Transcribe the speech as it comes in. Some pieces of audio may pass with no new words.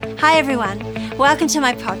Hi everyone, welcome to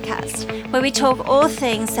my podcast where we talk all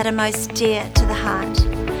things that are most dear to the heart.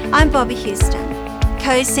 I'm Bobby Houston,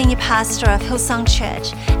 co-senior pastor of Hillsong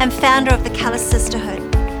Church and founder of the Colour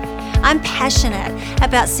Sisterhood. I'm passionate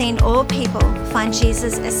about seeing all people find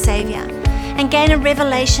Jesus as Saviour and gain a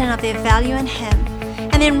revelation of their value in Him,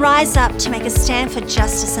 and then rise up to make a stand for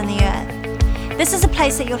justice in the earth. This is a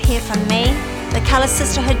place that you'll hear from me, the Colour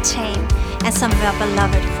Sisterhood team, and some of our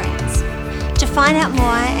beloved friends. To find out more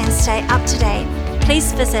and stay up to date,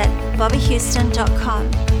 please visit bobbyhouston.com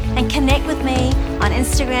and connect with me on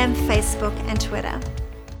Instagram, Facebook, and Twitter.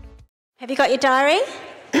 Have you got your diary?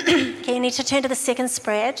 Okay, you need to turn to the second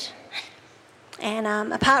spread.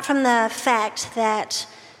 And apart from the fact that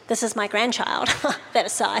this is my grandchild, that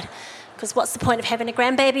aside, because what's the point of having a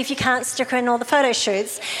grandbaby if you can't stick her in all the photo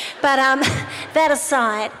shoots? But that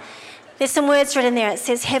aside, there's some words written there. It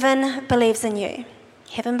says, heaven believes in you.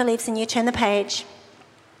 Heaven believes in you. Turn the page.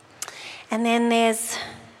 And then there's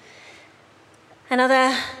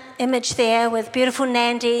another image there with beautiful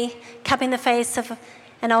Nandi cupping the face of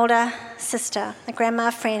an older sister, a grandma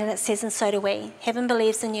friend, and it says, and so do we. Heaven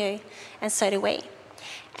believes in you, and so do we.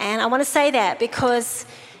 And I want to say that because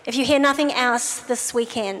if you hear nothing else this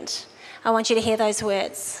weekend, I want you to hear those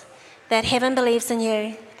words, that heaven believes in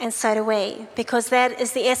you, and so do we, because that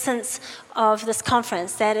is the essence of this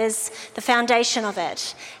conference. That is the foundation of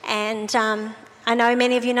it. And I know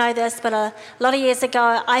many of you know this, but a lot of years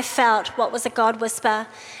ago, I felt what was a God whisper.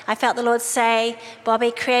 I felt the Lord say, Bobby,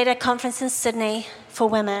 create a conference in Sydney for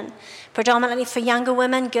women, predominantly for younger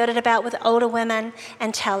women, girded about with older women,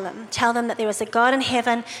 and tell them that there is a God in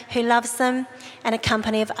heaven who loves them and a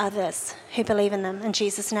company of others who believe in them. In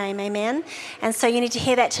Jesus' name, amen. And so you need to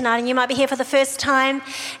hear that tonight, and you might be here for the first time,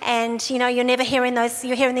 and you're never hearing those,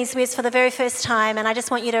 you're hearing these words for the very first time, and I just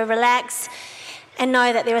want you to relax and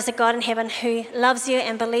know that there is a God in heaven who loves you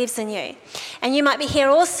and believes in you. And you might be here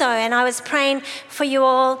also, and I was praying for you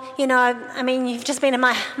all. You've just been in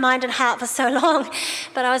my mind and heart for so long,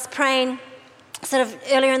 but I was praying sort of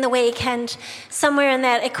earlier in the week, and somewhere in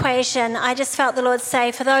that equation, I just felt the Lord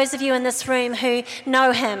say, for those of you in this room who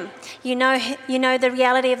know Him, you know the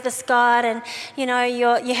reality of this God, and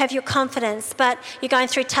you have your confidence, but you're going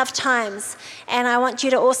through tough times, and I want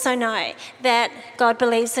you to also know that God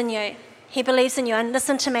believes in you. He believes in you, and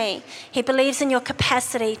listen to me, He believes in your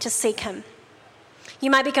capacity to seek Him. You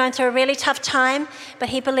might be going through a really tough time, but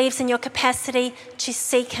He believes in your capacity to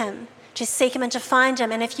seek Him and to find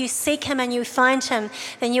Him. And if you seek Him and you find Him,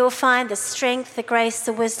 then you will find the strength, the grace,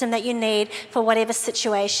 the wisdom that you need for whatever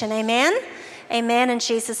situation. Amen? Amen in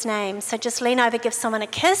Jesus' name. So just lean over, give someone a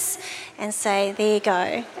kiss, and say, there you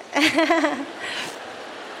go.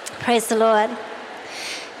 Praise the Lord.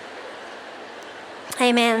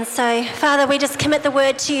 Amen. So, Father, we just commit the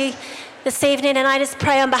word to you this evening, and I just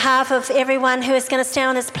pray on behalf of everyone who is going to stand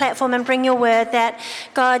on this platform and bring your word, that,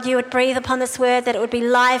 God, you would breathe upon this word, that it would be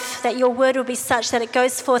life, that your word would be such that it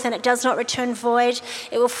goes forth and it does not return void.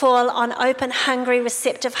 It will fall on open, hungry,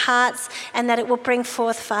 receptive hearts, and that it will bring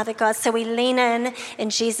forth, Father God. So we lean in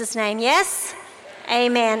Jesus' name. Yes?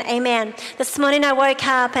 Amen, amen. This morning I woke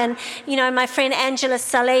up and, my friend Angela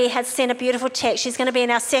Salih had sent a beautiful text. She's going to be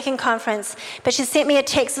in our second conference, but she sent me a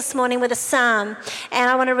text this morning with a psalm, and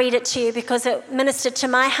I want to read it to you because it ministered to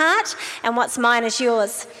my heart, and what's mine is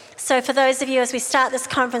yours. So for those of you, as we start this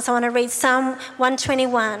conference, I want to read Psalm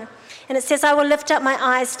 121, and it says, I will lift up my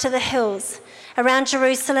eyes to the hills, around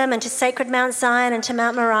Jerusalem and to sacred Mount Zion and to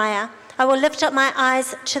Mount Moriah. I will lift up my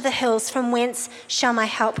eyes to the hills, from whence shall my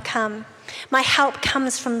help come? My help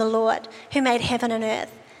comes from the Lord, who made heaven and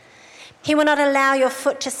earth. He will not allow your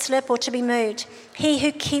foot to slip or to be moved. He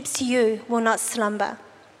who keeps you will not slumber.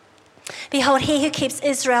 Behold, he who keeps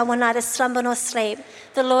Israel will neither slumber nor sleep.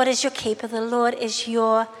 The Lord is your keeper. The Lord is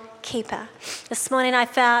your keeper. This morning I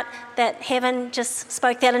felt that heaven just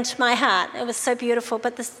spoke that into my heart. It was so beautiful.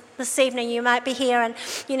 But this evening you might be here and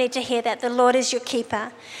you need to hear that the Lord is your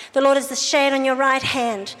keeper. The Lord is the shade on your right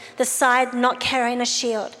hand, the side not carrying a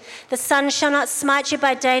shield. The sun shall not smite you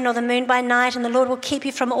by day, nor the moon by night, and the Lord will keep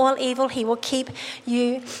you from all evil. He will keep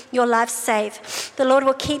your life safe. The Lord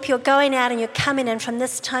will keep your going out and your coming in from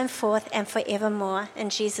this time forth and forevermore.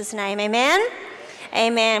 In Jesus' name, amen?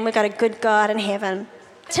 Amen. We've got a good God in heaven.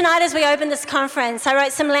 Tonight, as we open this conference, I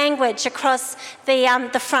wrote some language across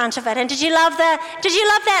the front of it. And did you love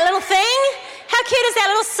that little thing? How cute is that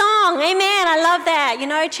little song? Amen. I love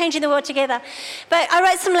that, changing the world together. But I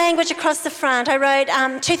wrote some language across the front. I wrote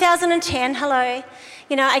 2010, hello,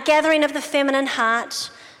 a gathering of the feminine heart.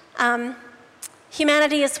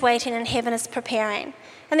 Humanity is waiting and heaven is preparing.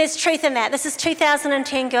 And there's truth in that. This is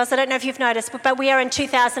 2010, girls. I don't know if you've noticed, but we are in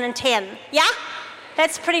 2010. Yeah?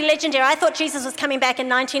 That's pretty legendary. I thought Jesus was coming back in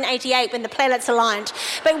 1988 when the planets aligned,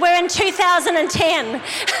 but we're in 2010.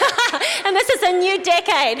 And this is a new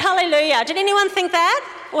decade. Hallelujah. Did anyone think that?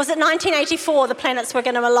 Or was it 1984 the planets were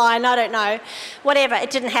going to align? I don't know. Whatever, it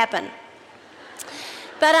didn't happen.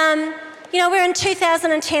 But, we're in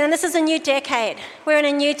 2010 and this is a new decade. We're in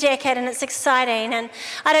a new decade and it's exciting. And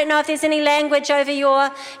I don't know if there's any language over your,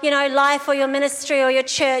 life or your ministry or your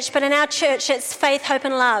church, but in our church it's faith, hope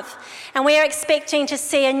and love. And we are expecting to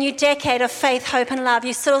see a new decade of faith, hope and love.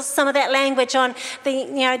 You saw some of that language on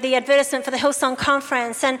the advertisement for the Hillsong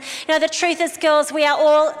Conference. And, the truth is, girls, we are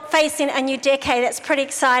all facing a new decade. It's pretty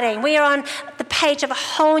exciting. We are on the page of a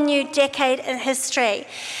whole new decade in history.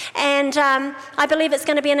 And I believe it's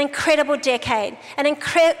going to be an incredible decade, an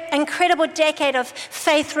incredible decade of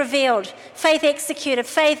faith revealed, faith executed,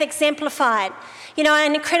 faith exemplified.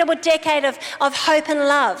 An incredible decade of hope and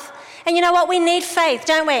love. And you know what? We need faith,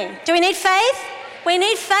 don't we? Do we need faith? We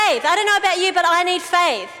need faith. I don't know about you, but I need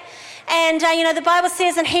faith. And, the Bible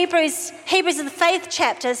says in Hebrews is the faith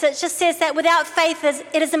chapters, it just says that without faith,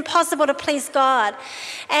 it is impossible to please God.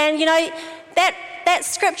 And, that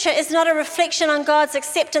scripture is not a reflection on God's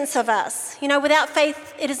acceptance of us. Without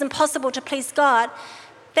faith, it is impossible to please God.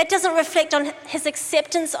 That doesn't reflect on his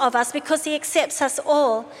acceptance of us because he accepts us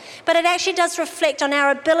all. But it actually does reflect on our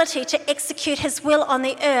ability to execute his will on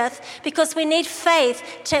the earth because we need faith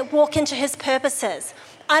to walk into his purposes.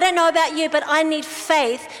 I don't know about you, but I need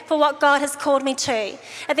faith for what God has called me to.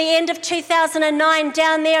 At the end of 2009,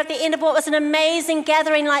 down there at the end of what was an amazing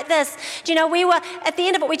gathering like this, we were, at the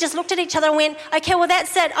end of it, we just looked at each other and went, okay, well,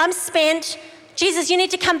 that's it. I'm spent. Jesus, you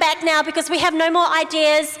need to come back now because we have no more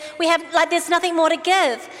ideas. There's nothing more to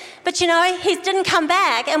give. But he didn't come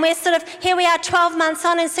back and we're here we are 12 months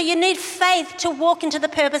on, and so you need faith to walk into the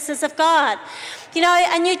purposes of God.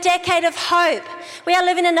 A new decade of hope. We are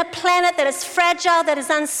living in a planet that is fragile, that is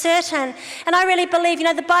uncertain. And I really believe,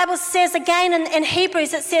 the Bible says again in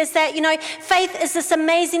Hebrews, it says that, faith is this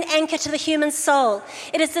amazing anchor to the human soul.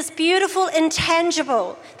 It is this beautiful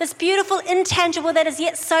intangible that is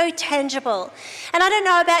yet so tangible. And I don't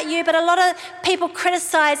know about you, but a lot of people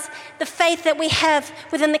criticize the faith that we have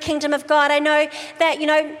within the kingdom of God. I know that,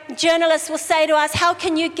 journalists will say to us, how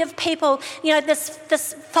can you give people,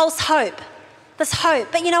 this false hope? This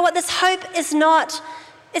hope. But you know what? This hope is not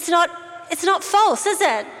false, is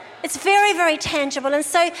it? It's very, very tangible. And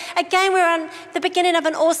so, again, we're on the beginning of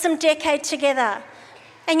an awesome decade together.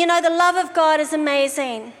 And the love of God is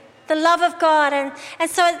amazing. The love of God. And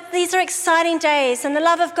so these are exciting days. And the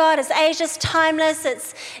love of God is ageless, timeless.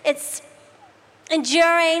 It's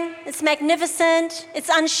enduring, it's magnificent, it's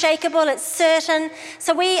unshakable, it's certain.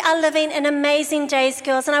 So we are living in amazing days,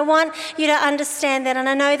 girls, and I want you to understand that, and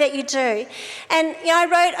I know that you do. And I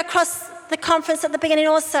wrote across the conference at the beginning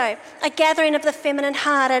also, a gathering of the feminine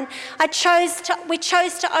heart, and we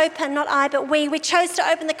chose to open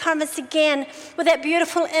the conference again with that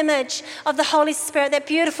beautiful image of the Holy Spirit, that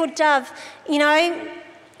beautiful dove,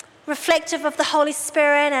 reflective of the Holy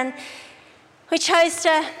Spirit, and we chose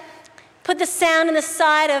to put the sound in the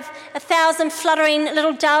side of 1,000 fluttering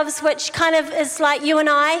little doves, which kind of is like you and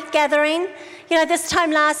I gathering. This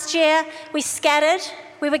time last year, we scattered.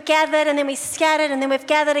 We were gathered, and then we scattered, and then we've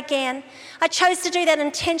gathered again. I chose to do that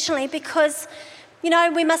intentionally because,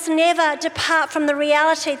 we must never depart from the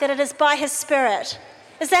reality that it is by his Spirit.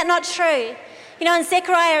 Is that not true? In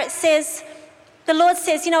Zechariah it says, the Lord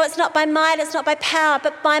says, it's not by might, it's not by power,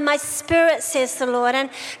 but by my Spirit, says the Lord. And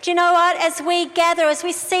do you know what? As we gather, as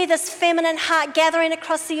we see this feminine heart gathering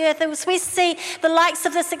across the earth, as we see the likes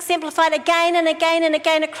of this exemplified again and again and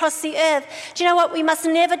again across the earth, do you know what? We must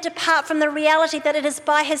never depart from the reality that it is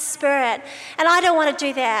by his Spirit. And I don't want to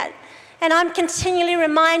do that. And I'm continually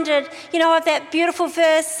reminded, of that beautiful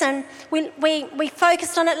verse, and we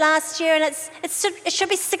focused on it last year, and it should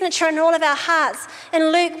be signature in all of our hearts.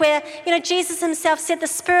 In Luke, where, Jesus himself said, the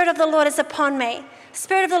Spirit of the Lord is upon me. The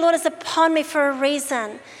Spirit of the Lord is upon me for a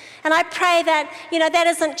reason. And I pray that, that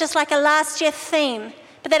isn't just like a last year theme,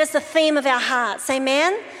 but that is the theme of our hearts.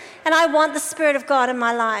 Amen? And I want the Spirit of God in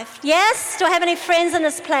my life. Yes? Do I have any friends in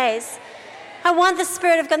this place? I want the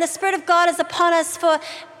Spirit of God. And the Spirit of God is upon us for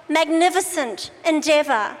magnificent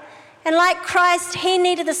endeavor. And like Christ, he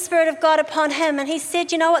needed the Spirit of God upon him. And he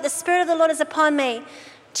said, you know what? The Spirit of the Lord is upon me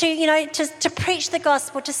to preach the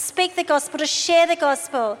gospel, to speak the gospel, to share the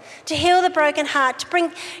gospel, to heal the broken heart, to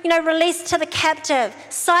bring, release to the captive,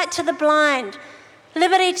 sight to the blind,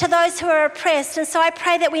 liberty to those who are oppressed. And so I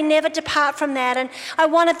pray that we never depart from that. And I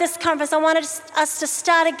wanted us to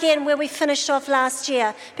start again where we finished off last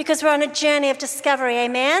year, because we're on a journey of discovery.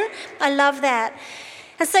 Amen? I love that.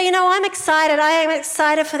 And so, I'm excited. I am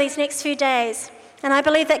excited for these next few days. And I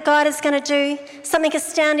believe that God is going to do something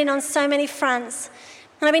astounding on so many fronts.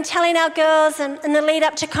 And I've been telling our girls in the lead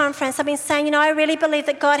up to conference, I've been saying, I really believe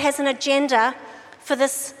that God has an agenda for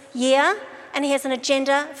this year, and he has an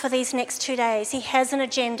agenda for these next 2 days. He has an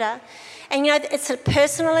agenda. And it's a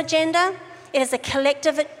personal agenda, it is a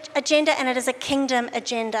collective agenda, and it is a kingdom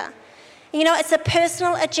agenda. It's a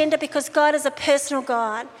personal agenda because God is a personal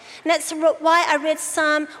God. And that's why I read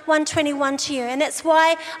Psalm 121 to you. And that's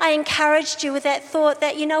why I encouraged you with that thought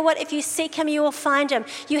that, if you seek him, you will find him.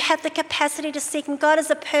 You have the capacity to seek him. God is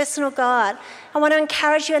a personal God. I want to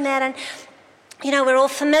encourage you in that. And we're all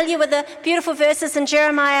familiar with the beautiful verses in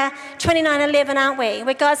Jeremiah 29:11, aren't we?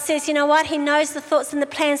 Where God says, he knows the thoughts and the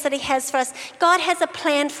plans that he has for us. God has a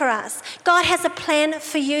plan for us. God has a plan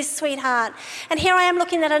for you, sweetheart. And here I am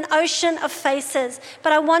looking at an ocean of faces,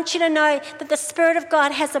 but I want you to know that the Spirit of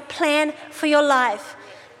God has a plan for your life.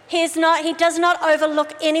 He does not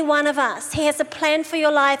overlook any one of us. He has a plan for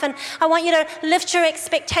your life, and I want you to lift your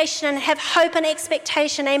expectation and have hope and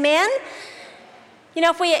expectation. Amen?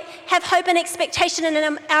 If we have hope and expectation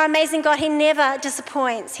in our amazing God, he never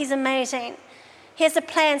disappoints. He's amazing. He has a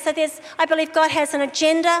plan. So I believe God has an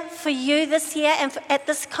agenda for you this year and at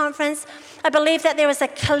this conference. I believe that there is a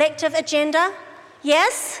collective agenda.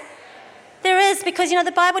 Yes? There is, because,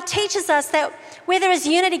 the Bible teaches us that where there is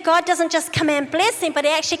unity, God doesn't just command blessing, but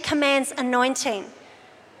he actually commands anointing.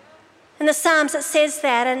 In the Psalms, it says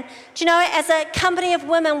that. And, as a company of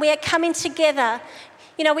women, we are coming together.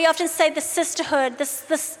 We often say the sisterhood,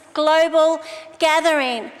 this global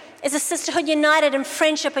gathering is a sisterhood united in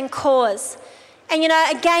friendship and cause. And,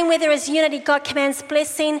 again, where there is unity, God commands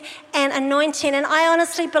blessing and anointing. And I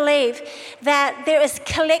honestly believe that there is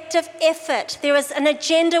collective effort. There is an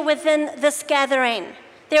agenda within this gathering.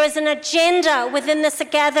 There is an agenda within this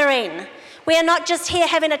gathering. We are not just here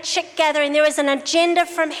having a chick gathering. There is an agenda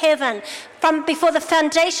from heaven, from before the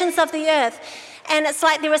foundations of the earth. And it's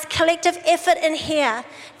like there is collective effort in here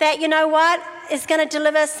that, is going to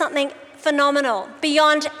deliver something phenomenal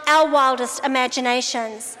beyond our wildest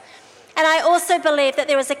imaginations. And I also believe that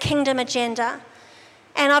there is a kingdom agenda.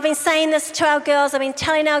 And I've been saying this to our girls, I've been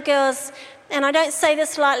telling our girls, and I don't say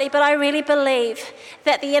this lightly, but I really believe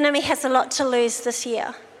that the enemy has a lot to lose this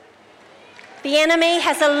year. The enemy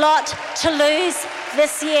has a lot to lose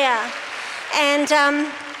this year. And,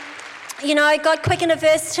 God quickened a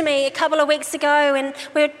verse to me a couple of weeks ago, and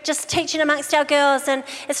we were just teaching amongst our girls, and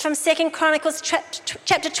it's from 2 Chronicles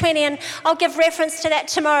chapter 20, and I'll give reference to that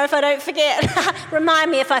tomorrow if I don't forget.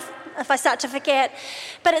 Remind me if I start to forget.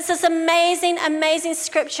 But it's this amazing, amazing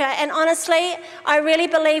scripture, and honestly, I really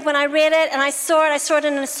believe when I read it and I saw it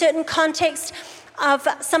in a certain context of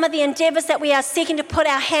some of the endeavors that we are seeking to put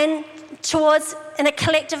our hand towards in a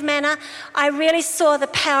collective manner. I really saw the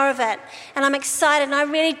power of it, and I'm excited, and I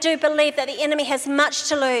really do believe that the enemy has much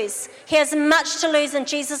to lose. He has much to lose in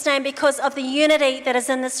Jesus' name because of the unity that is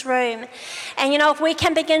in this room. And if we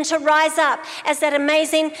can begin to rise up as that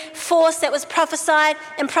amazing force that was prophesied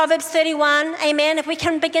in Proverbs 31, amen, if we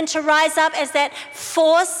can begin to rise up as that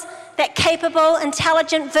force, that capable,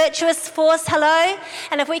 intelligent, virtuous force, hello?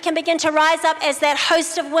 And if we can begin to rise up as that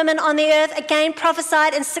host of women on the earth, again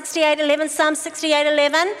prophesied in Psalm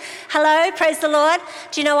 68:11, hello, praise the Lord.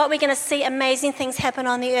 Do you know what? We're going to see amazing things happen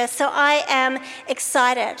on the earth. So I am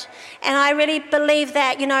excited. And I really believe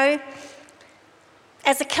that,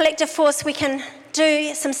 as a collective force, we can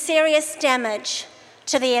do some serious damage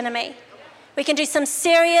to the enemy. We can do some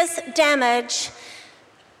serious damage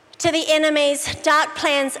to the enemy's dark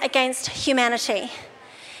plans against humanity.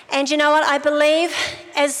 And you know what? I believe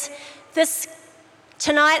as this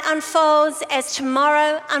tonight unfolds, as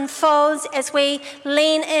tomorrow unfolds, as we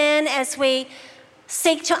lean in, as we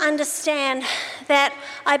seek to understand, that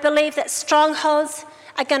I believe that strongholds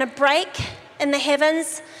are going to break in the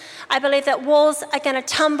heavens. I believe that walls are going to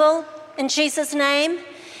tumble in Jesus' name.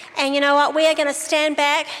 And you know what? We are going to stand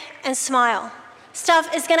back and smile.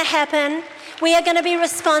 Stuff is going to happen. We are going to be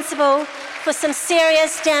responsible for some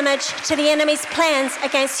serious damage to the enemy's plans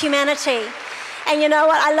against humanity. And you know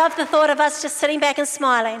what? I love the thought of us just sitting back and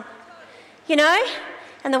smiling.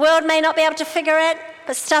 And the world may not be able to figure it,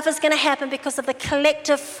 but stuff is going to happen because of the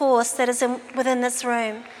collective force that is within this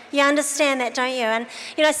room. You understand that, don't you? And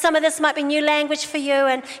some of this might be new language for you,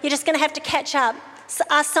 and you're just going to have to catch up. So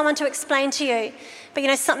ask someone to explain to you.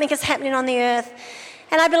 But something is happening on the earth.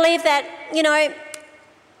 And I believe that,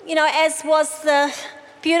 as was the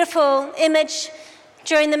beautiful image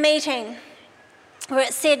during the meeting where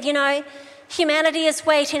it said, humanity is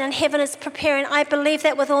waiting and heaven is preparing. I believe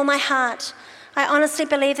that with all my heart. I honestly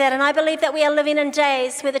believe that. And I believe that we are living in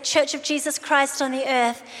days where the Church of Jesus Christ on the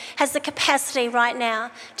earth has the capacity right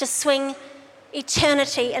now to swing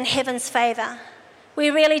eternity in heaven's favor. We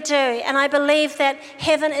really do. And I believe that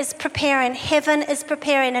heaven is preparing. Heaven is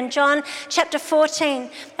preparing. In John chapter 14,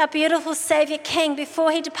 our beautiful Savior King, before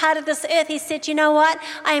he departed this earth, he said, you know what?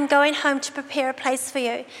 I am going home to prepare a place for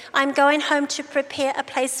you. I'm going home to prepare a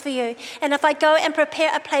place for you. And if I go and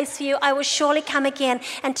prepare a place for you, I will surely come again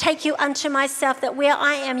and take you unto myself, that where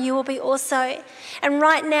I am, you will be also. And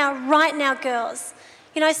right now, girls,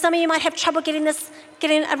 you know, some of you might have trouble getting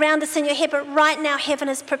around this in your head, but right now heaven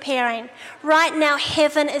is preparing. Right now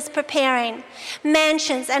heaven is preparing.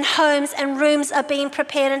 Mansions and homes and rooms are being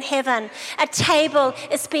prepared in heaven. A table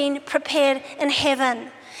is being prepared in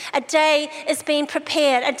heaven. A day is being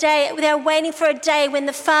prepared. They're waiting for a day when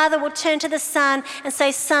the Father will turn to the Son and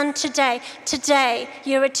say, Son, today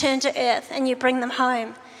you return to earth and you bring them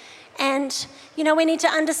home. And, you know, we need to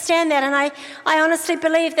understand that. And I honestly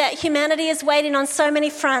believe that humanity is waiting on so many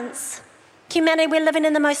fronts. Humanity, we're living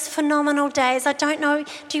in the most phenomenal days. I don't know,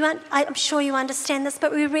 I'm sure you understand this,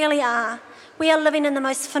 but we really are. We are living in the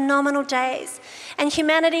most phenomenal days. And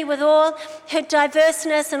humanity, with all her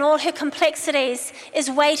diverseness and all her complexities, is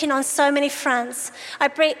waiting on so many fronts. I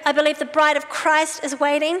believe the bride of Christ is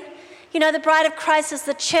waiting. You know, the bride of Christ is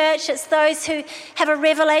the church. It's those who have a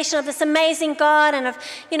revelation of this amazing God and of,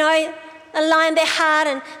 you know, align their heart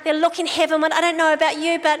and they're looking heavenward. I don't know about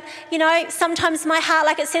you, but, you know, sometimes my heart,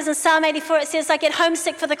 like it says in Psalm 84, it says I get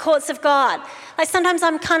homesick for the courts of God. Like sometimes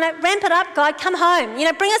I'm kind of, ramp it up, God, come home. You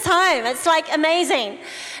know, bring us home. It's like amazing.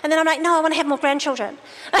 And then I'm like, no, I want to have more grandchildren.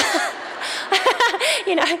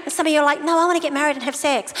 You know, some of you are like, no, I want to get married and have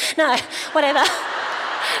sex. No, whatever.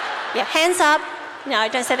 Yeah, hands up. No,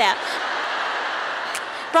 don't say that.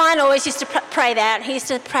 Brian always used to pray that.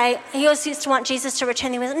 He always used to want Jesus to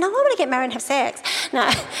return. He was, no, I want to get married and have sex. No,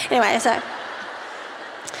 anyway, so.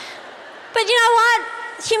 But you know what?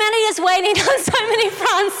 Humanity is waiting on so many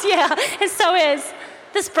fronts. Yeah, it so is.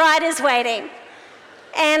 This bride is waiting.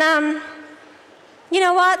 And you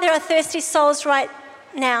know what? There are thirsty souls right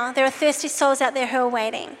now. There are thirsty souls out there who are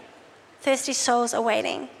waiting. Thirsty souls are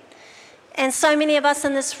waiting. And so many of us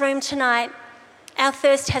in this room tonight, our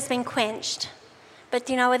thirst has been quenched. But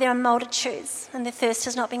you know, there are multitudes and their thirst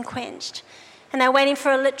has not been quenched. And they're waiting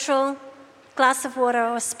for a literal glass of water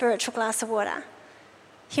or a spiritual glass of water.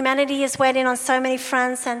 Humanity is waiting on so many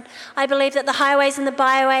fronts, and I believe that the highways and the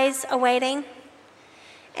byways are waiting.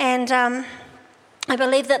 And I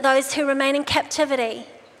believe that those who remain in captivity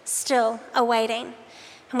still are waiting.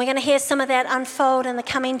 And we're going to hear some of that unfold in the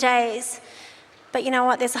coming days. But you know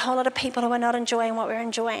what? There's a whole lot of people who are not enjoying what we're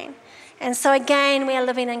enjoying. And so again, we are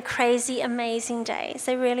living in crazy, amazing days.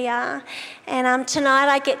 They really are. And tonight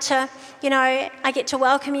I get to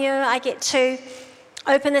welcome you. I get to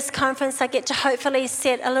open this conference. I get to hopefully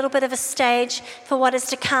set a little bit of a stage for what is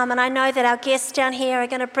to come. And I know that our guests down here are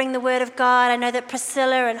going to bring the word of God. I know that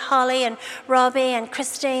Priscilla and Holly and Robbie and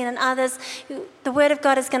Christine and others, the word of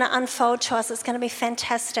God is going to unfold to us. It's going to be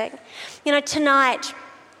fantastic. You know, tonight,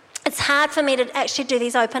 it's hard for me to actually do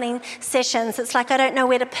these opening sessions. It's like I don't know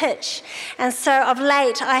where to pitch. And so of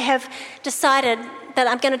late, I have decided that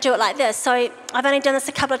I'm going to do it like this. So I've only done this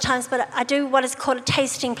a couple of times, but I do what is called a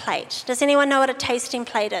tasting plate. Does anyone know what a tasting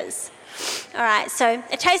plate is? All right, so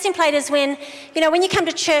a tasting plate is when you come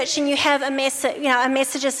to church and you have a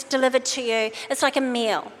message is delivered to you. It's like a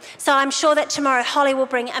meal. So I'm sure that tomorrow Holly will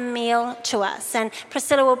bring a meal to us and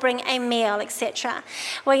Priscilla will bring a meal, etc.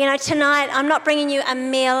 Well, you know, tonight I'm not bringing you a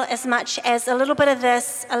meal as much as a little bit of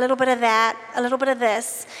this, a little bit of that, a little bit of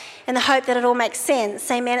this, in the hope that it all makes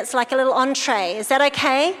sense. Amen. It's like a little entree. Is that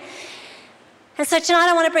okay? And so tonight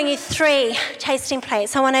I want to bring you 3 tasting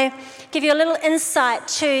plates. I want to give you a little insight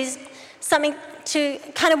to something, to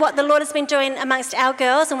kind of what the Lord has been doing amongst our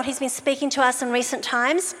girls and what he's been speaking to us in recent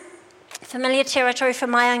times. Familiar territory for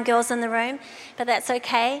my own girls in the room, but that's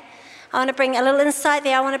okay. I want to bring a little insight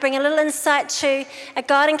there. I want to bring a little insight to a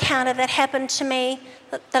God encounter that happened to me,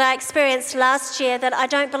 that I experienced last year, that I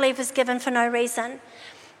don't believe was given for no reason.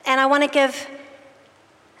 And I want to give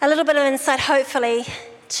a little bit of insight, hopefully,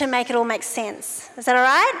 to make it all make sense. Is that all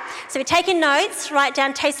right? So if you're taking notes, write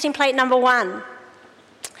down tasting plate number 1.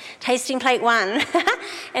 Tasting plate 1.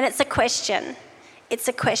 And it's a question. It's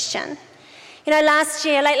a question. You know, late last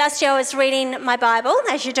year, I was reading my Bible,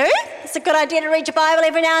 as you do. It's a good idea to read your Bible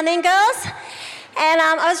every now and then, girls. And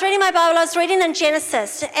I was reading my Bible. I was reading in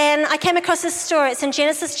Genesis, and I came across this story. It's in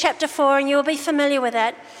Genesis chapter 4, and you'll be familiar with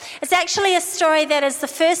it. It's actually a story that is the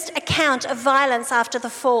first account of violence after the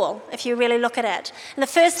fall, if you really look at it. In the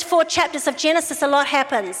first 4 chapters of Genesis, a lot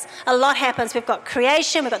happens. A lot happens. We've got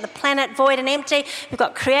creation, we've got the planet void and empty, we've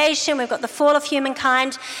got creation, we've got the fall of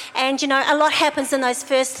humankind, and a lot happens in those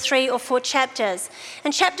first 3 or 4 chapters.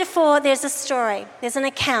 In chapter 4, there's a story, there's an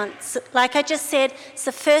account. Like I just said, it's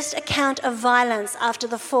the first account of violence after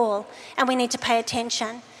the fall, and we need to pay attention.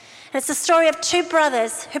 And it's the story of 2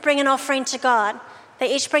 brothers who bring an offering to God.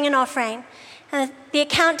 They each bring an offering. And the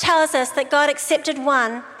account tells us that God accepted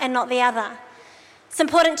one and not the other. It's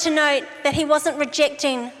important to note that he wasn't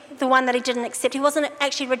rejecting the one that he didn't accept. He wasn't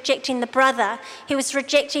actually rejecting the brother. He was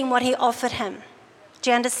rejecting what he offered him. Do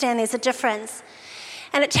you understand? There's a difference.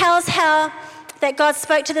 And it tells how that God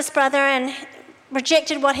spoke to this brother and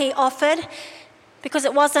rejected what he offered because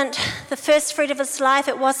it wasn't the first fruit of his life.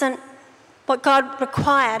 It wasn't what God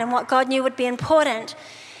required and what God knew would be important.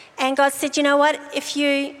 And God said, you know what? If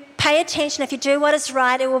you pay attention, if you do what is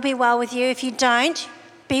right, it will be well with you. If you don't,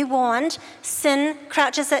 be warned. Sin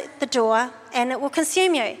crouches at the door and it will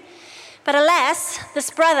consume you. But alas,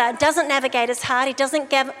 this brother doesn't navigate his heart. He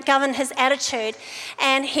doesn't govern his attitude.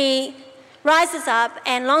 And he rises up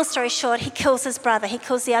and, long story short, he kills his brother. He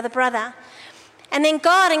kills the other brother. And then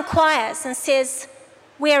God inquires and says,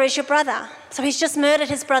 where is your brother? So he's just murdered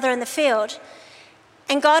his brother in the field.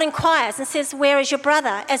 And God inquires and says, where is your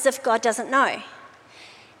brother? As if God doesn't know.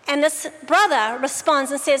 And this brother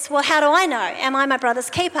responds and says, well, how do I know? Am I my brother's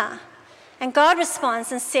keeper? And God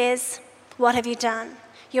responds and says, what have you done?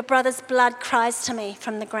 Your brother's blood cries to me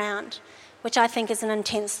from the ground, which I think is an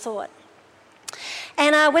intense thought.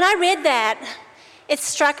 And when I read that, it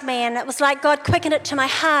struck me, and it was like God quickened it to my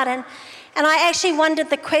heart. And I actually wondered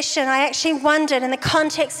the question. I actually wondered, in the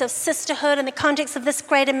context of sisterhood, in the context of this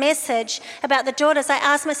greater message about the daughters, I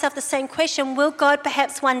asked myself the same question. Will God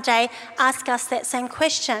perhaps one day ask us that same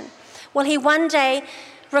question? Will he one day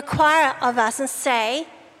require of us and say,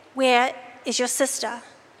 where is your sister?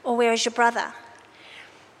 Or where is your brother?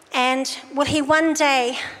 And will he one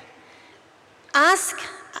day ask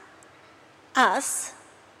us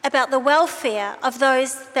about the welfare of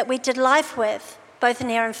those that we did life with, both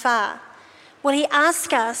near and far?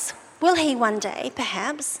 Will he one day,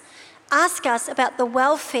 perhaps, ask us about the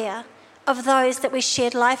welfare of those that we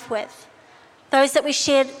shared life with, those that we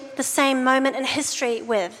shared the same moment in history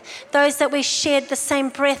with, those that we shared the same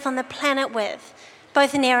breath on the planet with,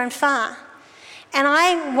 both near and far? And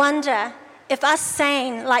I wonder if us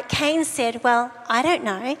saying, like Cain said, well, I don't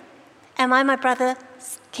know, am I my brother's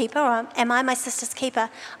keeper or am I my sister's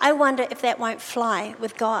keeper? I wonder if that won't fly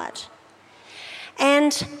with God.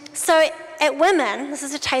 And so at Women, this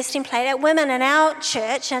is a tasting plate, at Women in our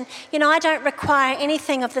church, and I don't require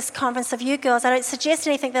anything of this conference of you girls. I don't suggest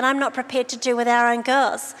anything that I'm not prepared to do with our own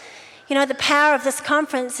girls. The power of this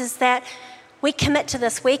conference is that we commit to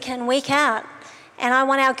this week in, week out. And I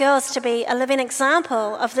want our girls to be a living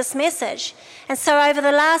example of this message. And so over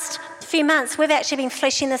the last few months, we've actually been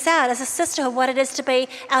fleshing this out as a sisterhood, what it is to be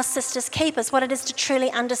our sisters' keepers, what it is to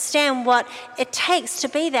truly understand what it takes to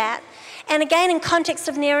be that. And again, in context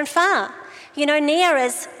of near and far. Near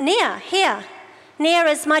is near, here. Near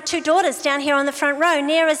is my 2 daughters down here on the front row.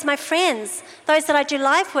 Near is my friends, those that I do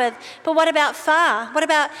life with. But what about far? What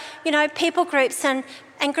about, people groups and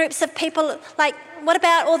groups of people, like, what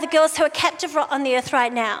about all the girls who are captive on the earth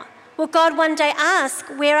right now? Will God one day ask,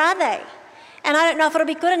 where are they? And I don't know if it'll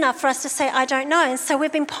be good enough for us to say, I don't know. And so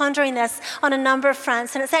we've been pondering this on a number of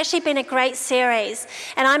fronts, and it's actually been a great series.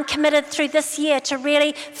 And I'm committed through this year to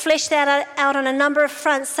really flesh that out on a number of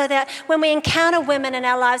fronts so that when we encounter women in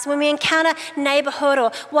our lives, when we encounter neighborhood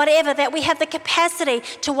or whatever, that we have the capacity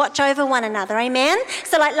to watch over one another. Amen?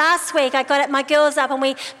 So like last week, I got my girls up and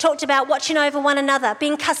we talked about watching over one another,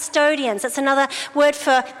 being custodians. It's another word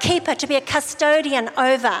for keeper, to be a custodian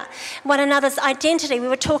over one another's identity. We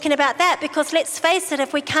were talking about that because let's face it,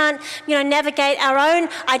 if we can't, navigate our own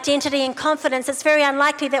identity and confidence, it's very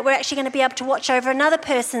unlikely that we're actually going to be able to watch over another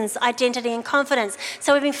person's identity and confidence.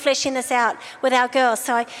 So we've been fleshing this out with our girls.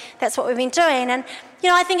 So that's what we've been doing. And,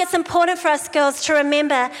 I think it's important for us girls to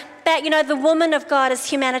remember that, the woman of God is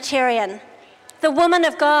humanitarian. The woman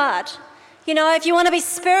of God. If you want to be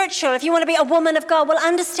spiritual, if you want to be a woman of God, well,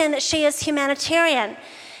 understand that she is humanitarian.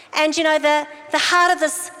 And the heart of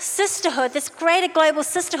this sisterhood, this greater global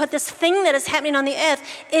sisterhood, this thing that is happening on the earth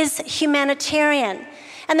is humanitarian.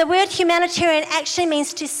 And the word humanitarian actually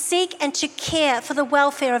means to seek and to care for the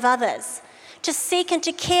welfare of others. To seek and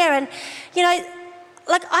to care. And,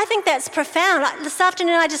 I think that's profound. This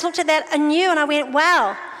afternoon I just looked at that anew and I went,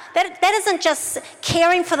 wow, That isn't just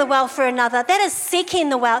caring for the welfare of another. That is seeking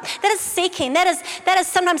the well. That is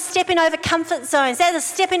sometimes stepping over comfort zones. That is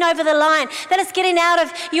stepping over the line. That is getting out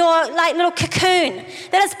of your little cocoon.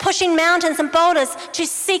 That is pushing mountains and boulders to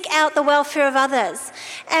seek out the welfare of others.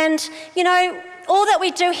 And, all that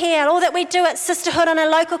we do here, all that we do at Sisterhood in a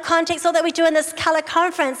local context, all that we do in this colour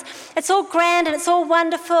conference, it's all grand and it's all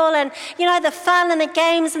wonderful, and the fun and the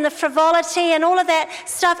games and the frivolity and all of that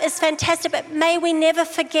stuff is fantastic, but may we never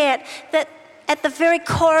forget that at the very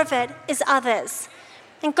core of it is others.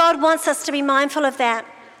 And God wants us to be mindful of that.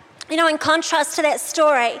 In contrast to that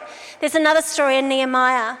story, there's another story in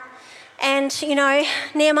Nehemiah. And,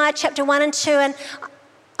 Nehemiah chapter 1 and 2, and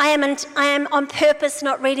I am on purpose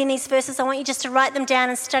not reading these verses. I want you just to write them down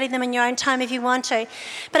and study them in your own time if you want to.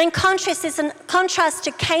 But in contrast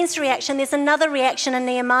to Cain's reaction, there's another reaction in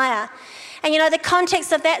Nehemiah. And, the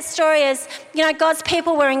context of that story is, God's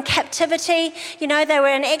people were in captivity. They were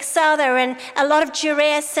in exile. They were in a lot of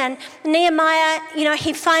duress. And Nehemiah,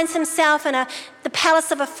 he finds himself in the palace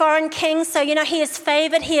of a foreign king. So, he is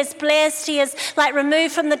favored. He is blessed. He is,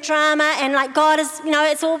 removed from the drama. And, God is,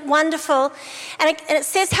 it's all wonderful. And it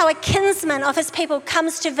says how a kinsman of his people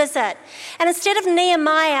comes to visit. And instead of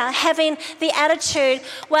Nehemiah having the attitude,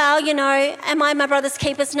 well, am I my brother's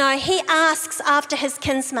keepers? No, he asks after his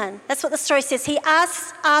kinsman. That's what the story says. He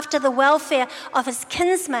asks after the welfare of his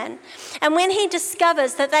kinsman. And when he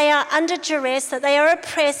discovers that they are under duress, that they are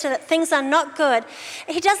oppressed, and that things are not good,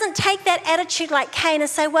 he doesn't take that attitude like Cain and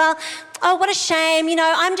say, well, oh, what a shame,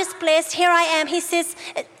 I'm just blessed, here I am. He says,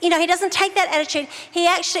 he doesn't take that attitude.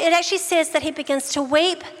 It actually says that he begins to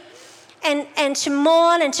weep and to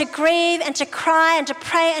mourn and to grieve and to cry and to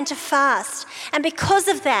pray and to fast. And because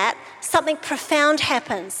of that, something profound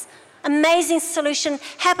happens. Amazing solution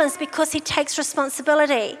happens because he takes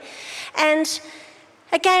responsibility. And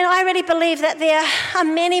again, I really believe that there are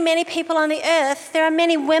many, many people on the earth. There are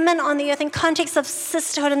many women on the earth in context of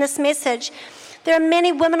sisterhood in this message. There are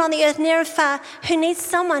many women on the earth, near and far, who need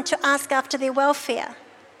someone to ask after their welfare.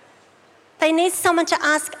 They need someone to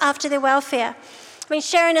ask after their welfare. I've been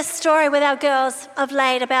sharing a story with our girls of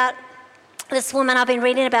late about this woman I've been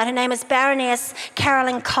reading about. Her name is Baroness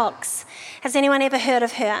Carolyn Cox. Has anyone ever heard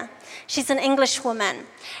of her? She's an English woman,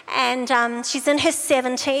 and she's in her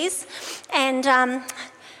 70s, and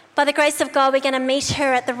by the grace of God, we're going to meet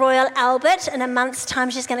her at the Royal Albert. In a month's time,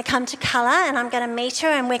 she's going to come to colour, and I'm going to meet her,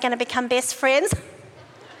 and we're going to become best friends.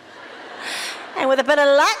 And with a bit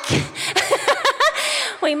of luck,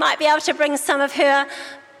 we might be able to bring something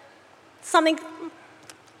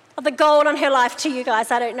of the gold on her life to you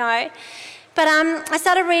guys, I don't know. But I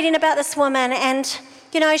started reading about this woman, and,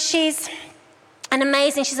 she's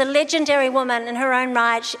she's a legendary woman in her own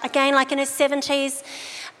right. Again, in her 70s,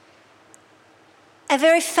 a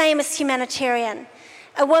very famous humanitarian,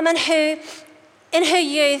 a woman who, in her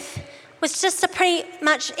youth, was just a pretty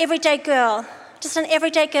much everyday girl, just an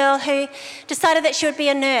everyday girl who decided that she would be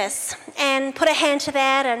a nurse and put her hand to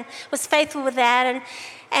that and was faithful with that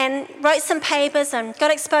and wrote some papers and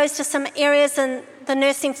got exposed to some areas in the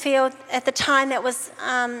nursing field at the time that was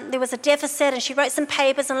there was a deficit, and she wrote some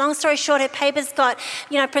papers, and long story short, her papers got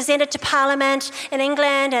presented to Parliament in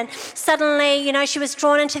England, and suddenly she was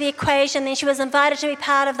drawn into the equation. Then she was invited to be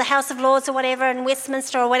part of the House of Lords or whatever in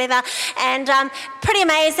Westminster or whatever, and pretty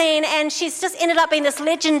amazing, and she's just ended up being this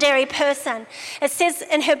legendary person. It says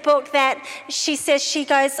in her book that she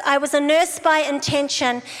goes, I was a nurse by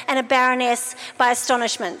intention and a baroness by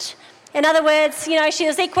astonishment. In other words, she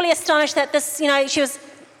was equally astonished that this, she was,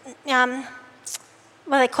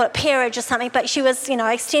 they call it peerage or something, but she was,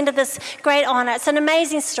 extended this great honour. It's an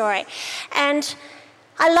amazing story. And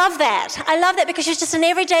I love that. I love that because she was just an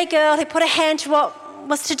everyday girl who put her hand to what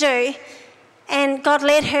was to do, and God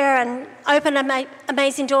led her and opened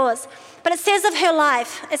amazing doors. But it says of her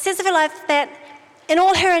life that in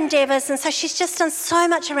all her endeavours, and so she's just done so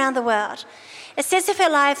much around the world, it says of her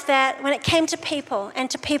life that when it came to people and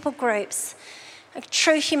to people groups, a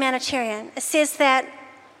true humanitarian, it says that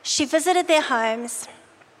she visited their homes,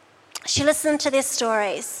 she listened to their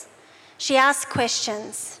stories, she asked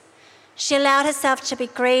questions, she allowed herself to be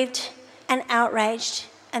grieved and outraged,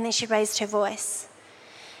 and then she raised her voice.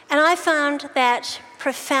 And I found that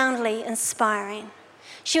profoundly inspiring.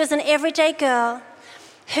 She was an everyday girl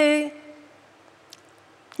who,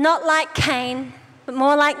 not like Cain, but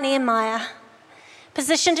more like Nehemiah,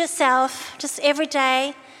 positioned herself just every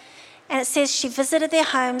day, and it says she visited their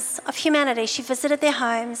homes of humanity. She visited their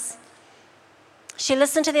homes. She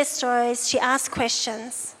listened to their stories. She asked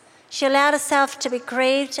questions. She allowed herself to be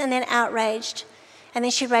grieved and then outraged, and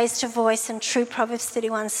then she raised her voice in true Proverbs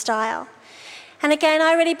 31 style. And again,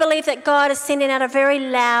 I really believe that God is sending out a very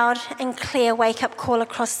loud and clear wake-up call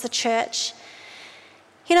across the church.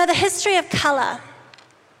 You know, the history of colour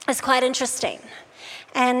is quite interesting.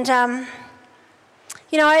 And,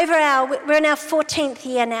 you know, we're in our 14th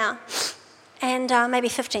year now, and maybe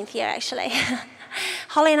 15th year, actually.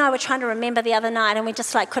 Holly and I were trying to remember the other night, and we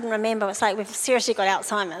just, couldn't remember. It's like we've seriously got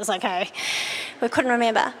Alzheimer's, okay? We couldn't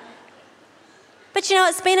remember. But, you know,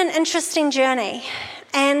 it's been an interesting journey.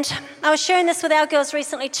 And I was sharing this with our girls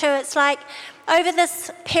recently too. It's like over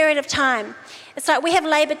this period of time, it's like we have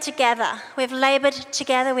laboured together. We've laboured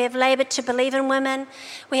together. We have laboured to believe in women.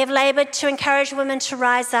 We have laboured to encourage women to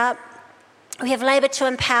rise up. We have laboured to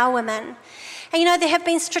empower women. And you know, there have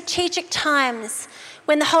been strategic times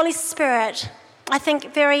when the Holy Spirit, I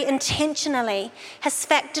think very intentionally, has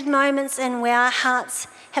factored moments in where our hearts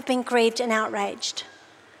have been grieved and outraged.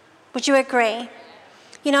 Would you agree?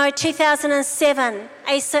 You know, 2007,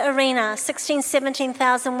 Asa Arena,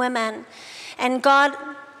 17,000 women. And God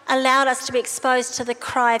allowed us to be exposed to the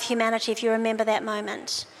cry of humanity, if you remember that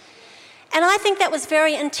moment. And I think that was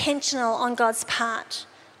very intentional on God's part.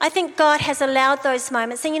 I think God has allowed those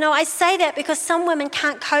moments. And you know, I say that because some women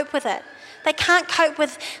can't cope with it. They can't cope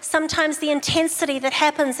with sometimes the intensity that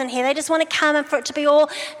happens in here. They just want to come and for it to be all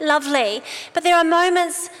lovely. But there are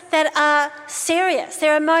moments that are serious.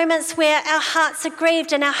 There are moments where our hearts are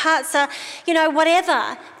grieved and our hearts are, you know,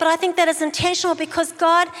 whatever. But I think that is intentional because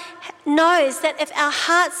God knows that if our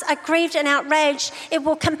hearts are grieved and outraged, it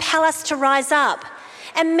will compel us to rise up.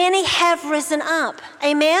 And many have risen up.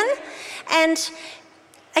 Amen? And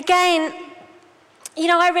again, you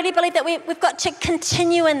know, I really believe that we've got to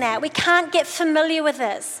continue in that. We can't get familiar with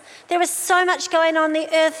this. There is so much going on the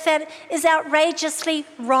earth that is outrageously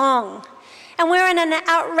wrong. And we're in an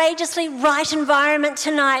outrageously right environment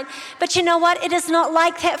tonight. But you know what? It is not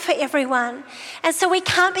like that for everyone. And so we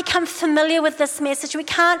can't become familiar with this message. We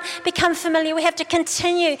can't become familiar. We have to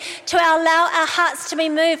continue to allow our hearts to be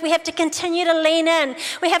moved. We have to continue to lean in.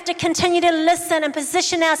 We have to continue to listen and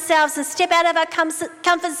position ourselves and step out of our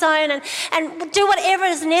comfort zone and do whatever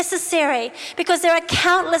is necessary, because there are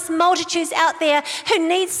countless multitudes out there who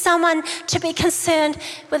need someone to be concerned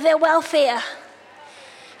with their welfare.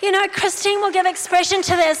 You know, Christine will give expression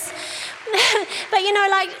to this. But, you know,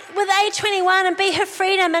 like with A21 and Be Her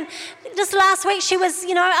Freedom, and just last week she was,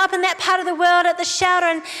 you know, up in that part of the world at the shelter,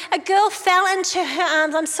 and a girl fell into her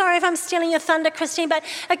arms. I'm sorry if I'm stealing your thunder, Christine, but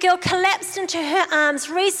a girl collapsed into her arms,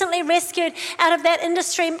 recently rescued out of that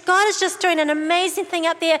industry. God is just doing an amazing thing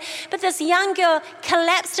up there. But this young girl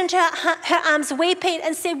collapsed into her arms weeping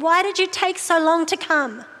and said, "Why did you take so long to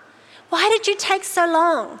come? Why did you take so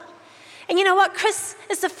long?" And you know what? Chris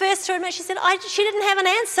is the first to admit, she said, she didn't have an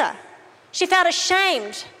answer. She felt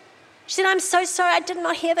ashamed. She said, "I'm so sorry, I did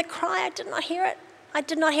not hear the cry. I did not hear it. I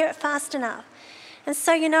did not hear it fast enough." And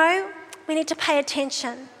so, you know, we need to pay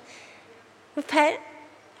attention. We need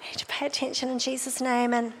to pay attention in Jesus'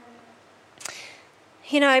 name. And,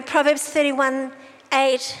 you know, Proverbs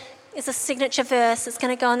 31:8 is a signature verse. It's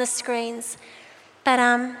going to go on the screens. But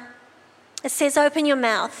it says, open your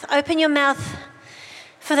mouth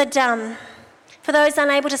for the dumb, for those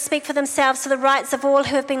unable to speak for themselves, for the rights of all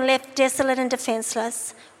who have been left desolate and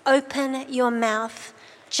defenseless. Open your mouth,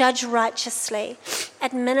 judge righteously,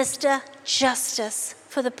 administer justice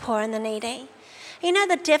for the poor and the needy. You know,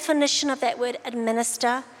 the definition of that word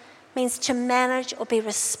administer means to manage or be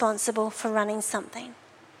responsible for running something.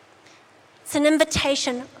 It's an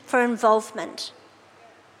invitation for involvement.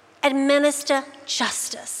 Administer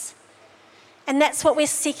justice. And that's what we're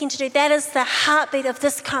seeking to do. That is the heartbeat of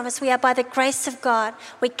this conference. We are, by the grace of God,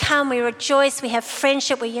 we come, we rejoice, we have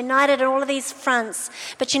friendship, we're united on all of these fronts.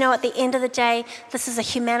 But you know, at the end of the day, this is a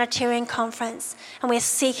humanitarian conference, and we're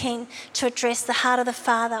seeking to address the heart of the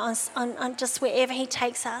Father on just wherever He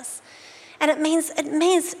takes us. And it means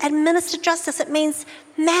administer justice. It means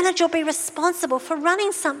manage or be responsible for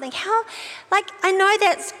running something. How, I know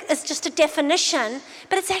it's just a definition,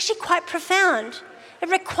 but it's actually quite profound.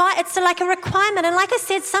 It's like a requirement. And like I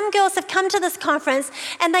said, some girls have come to this conference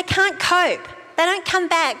and they can't cope. They don't come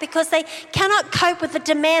back because they cannot cope with the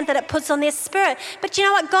demand that it puts on their spirit. But you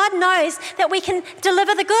know what? God knows that we can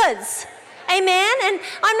deliver the goods. Amen? And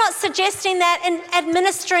I'm not suggesting that in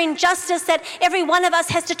administering justice that every one of us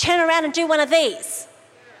has to turn around and do one of these.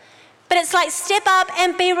 But it's like step up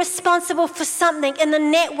and be responsible for something in the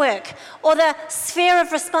network or the sphere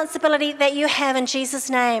of responsibility that you have in Jesus'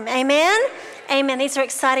 name. Amen? Amen. These are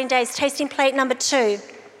exciting days. Tasting plate number 2.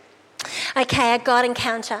 Okay, a God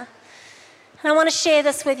encounter. And I want to share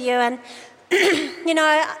this with you. And, you know,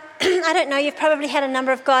 I don't know, you've probably had a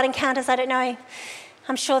number of God encounters. I don't know.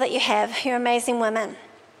 I'm sure that you have. You're amazing women.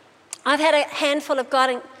 I've had a handful of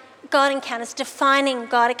God encounters, defining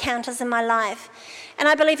God encounters in my life. And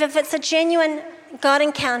I believe if it's a genuine God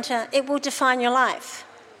encounter, it will define your life.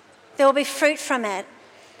 There will be fruit from it.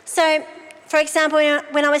 So, for example,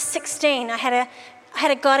 when I was 16, I had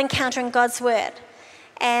a God encounter in God's Word.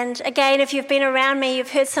 And again, if you've been around me,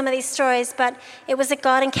 you've heard some of these stories, but it was a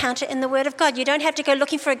God encounter in the Word of God. You don't have to go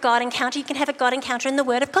looking for a God encounter. You can have a God encounter in the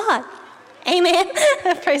Word of God. Amen.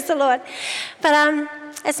 Praise the Lord. But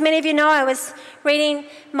as many of you know, I was reading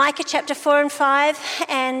Micah chapter 4 and 5.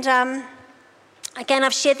 And again,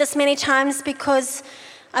 I've shared this many times because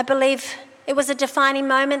I believe it was a defining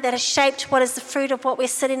moment that has shaped what is the fruit of what we're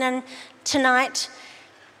sitting in tonight.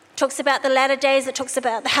 It talks about the latter days. It talks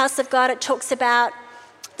about the house of God. It talks about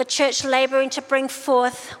the church laboring to bring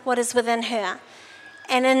forth what is within her.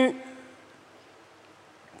 And in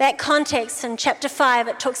that context, in chapter 5,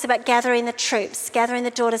 it talks about gathering the troops, gathering the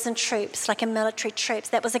daughters and troops, like in military troops.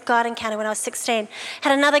 That was a God encounter when I was 16.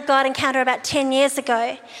 Had another God encounter about 10 years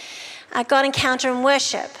ago, a God encounter in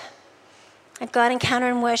worship. A God encounter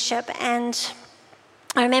in worship. And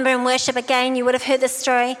I remember in worship, again, you would have heard this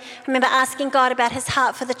story. I remember asking God about his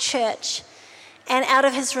heart for the church. And out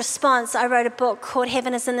of his response, I wrote a book called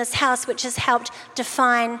Heaven is in This House, which has helped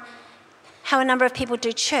define how a number of people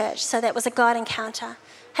do church. So that was a God encounter.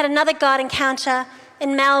 Had another God encounter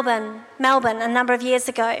in Melbourne a number of years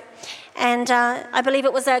ago. And I believe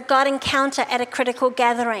it was a God encounter at a critical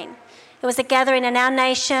gathering. It was a gathering in our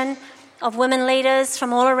nation of women leaders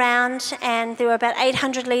from all around, and there were about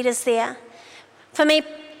 800 leaders there. For me,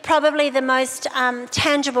 probably the most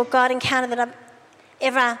tangible God encounter that I've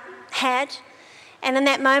ever had. And in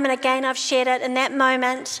that moment, again, I've shared it, in that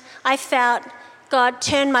moment, I felt God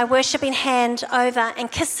turn my worshipping hand over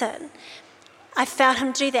and kiss it. I felt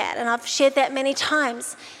him do that, and I've shared that many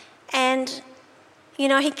times. And, you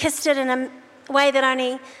know, he kissed it in a way that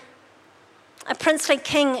only a princely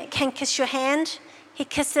king can kiss your hand. He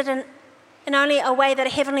kissed it in only a way that a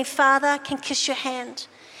heavenly Father can kiss your hand.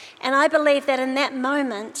 And I believe that in that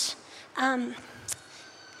moment,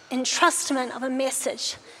 entrustment of a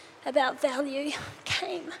message about value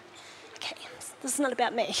came. Okay, this is not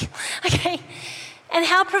about me. Okay, and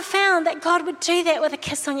how profound that God would do that with a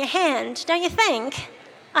kiss on your hand, don't you think?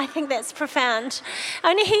 I think that's profound.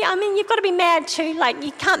 I mean, you've got to be mad too. Like,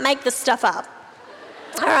 you can't make this stuff up.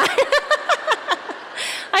 All right.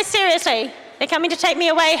 Seriously, they're coming to take me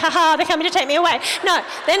away. Ha, they're coming to take me away. No,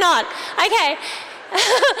 they're not. Okay.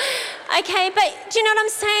 Okay, but do you know what I'm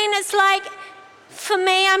saying? It's like, for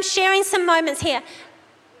me, I'm sharing some moments here.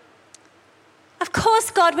 Of course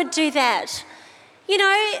God would do that. You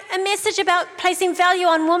know, a message about placing value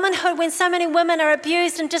on womanhood when so many women are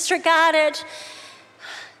abused and disregarded.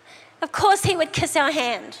 Of course he would kiss our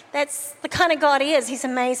hand. That's the kind of God he is. He's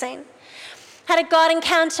amazing. Had a God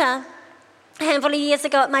encounter a handful of years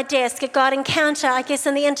ago at my desk, a God encounter, I guess,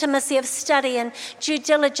 in the intimacy of study and due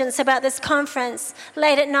diligence about this conference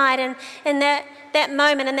late at night. And in that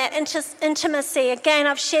moment, in that intimacy, again,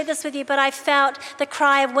 I've shared this with you, but I felt the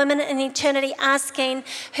cry of women in eternity asking,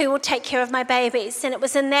 who will take care of my babies? And it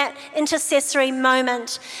was in that intercessory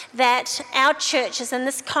moment that our churches in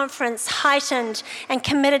this conference heightened and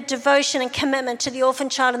committed devotion and commitment to the orphan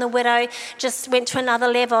child and the widow, just went to another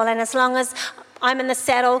level. And as long as I'm in the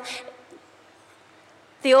saddle,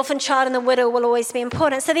 the orphan child and the widow will always be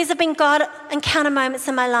important. So these have been God encounter moments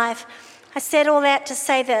in my life. I said all that to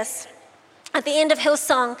say this. At the end of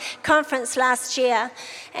Hillsong conference last year,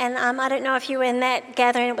 and I don't know if you were in that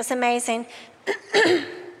gathering, it was amazing.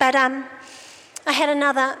 But I had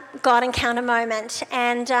another God encounter moment.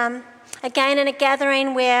 And again, in a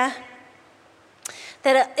gathering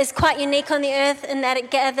that is quite unique on the earth in that it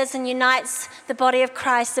gathers and unites the body of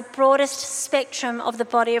Christ. The broadest spectrum of the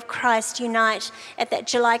body of Christ unite at that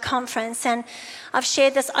July conference. And I've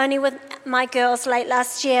shared this only with my girls late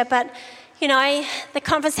last year, but you know, the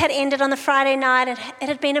conference had ended on the Friday night and it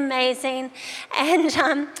had been amazing. And,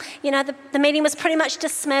 you know, the meeting was pretty much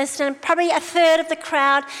dismissed and probably a third of the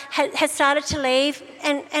crowd had started to leave.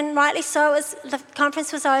 And rightly so, the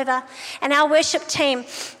conference was over. And our worship team,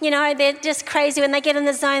 you know, they're just crazy. When they get in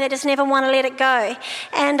the zone, they just never want to let it go.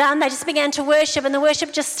 And they just began to worship, and the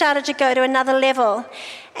worship just started to go to another level.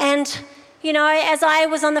 And you know, as I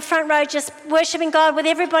was on the front row just worshiping God with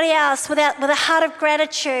everybody else, with a heart of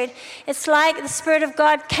gratitude, it's like the Spirit of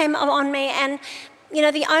God came on me, and, you know,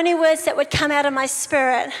 the only words that would come out of my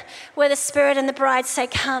spirit were the Spirit and the bride say,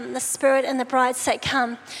 come. The Spirit and the bride say,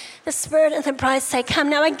 come. The Spirit and the bride say, come.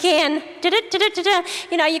 Now again,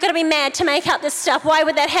 you know, you've got to be mad to make up this stuff. Why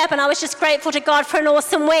would that happen? I was just grateful to God for an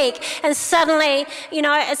awesome week. And suddenly, you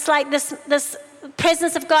know, it's like this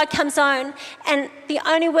presence of God comes on, and the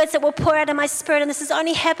only words that will pour out of my spirit, and this has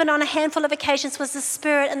only happened on a handful of occasions, was the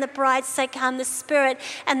Spirit and the bride say come, the Spirit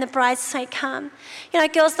and the bride say come. You know,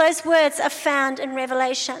 girls, those words are found in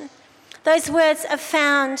Revelation. Those words are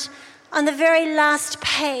found on the very last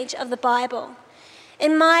page of the Bible.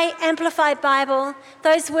 In my Amplified Bible,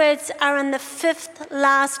 those words are in the 5th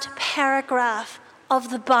last paragraph of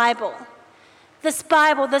the Bible. This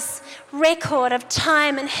Bible, this record of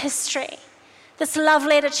time and history, this love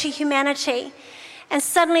letter to humanity. And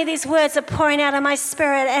suddenly these words are pouring out of my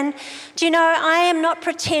spirit. And do you know, I am not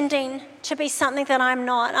pretending to be something that I'm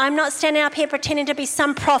not. I'm not standing up here pretending to be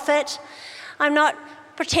some prophet. I'm not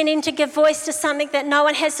pretending to give voice to something that no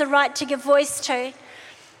one has the right to give voice to.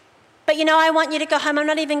 But you know, I want you to go home. I'm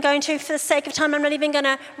not even going to, for the sake of time, I'm not even going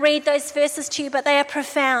to read those verses to you, but they are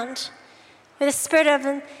profound. Where the Spirit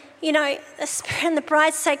of, you know, the Spirit and the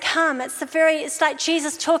bride say come. It's like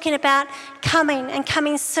Jesus talking about coming and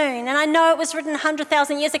coming soon. And I know it was written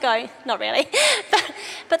 100,000 years ago. Not really.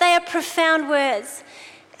 but they are profound words.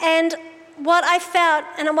 And what I felt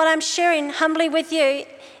and what I'm sharing humbly with you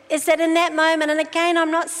is that in that moment, and again,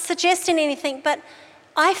 I'm not suggesting anything, but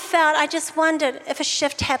I just wondered if a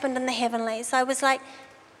shift happened in the heavenlies. I was like,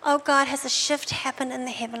 oh God, has a shift happened in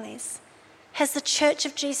the heavenlies? Has the Church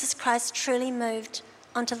of Jesus Christ truly moved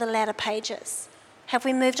onto the latter pages? Have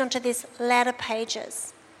we moved onto these latter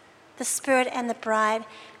pages? The Spirit and the bride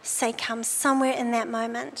say come, somewhere in that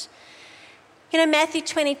moment. You know, Matthew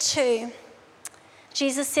 22,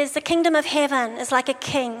 Jesus says, the kingdom of heaven is like a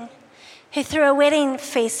king who threw a wedding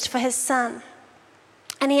feast for his son.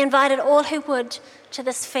 And he invited all who would to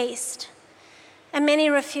this feast. And many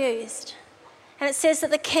refused. And it says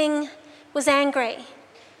that the king was angry.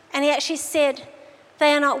 And he actually said,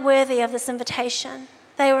 they are not worthy of this invitation.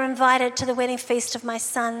 They were invited to the wedding feast of my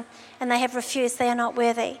son, and they have refused. They are not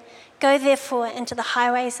worthy. Go therefore into the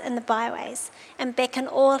highways and the byways, and beckon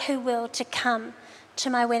all who will to come to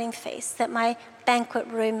my wedding feast, that my banquet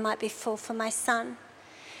room might be full for my son.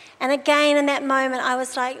 And again in that moment I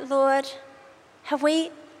was like, Lord, have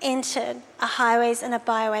we entered a highways and a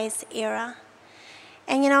byways era?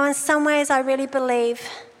 And you know, in some ways I really believe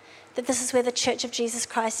that this is where the Church of Jesus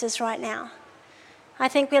Christ is right now. I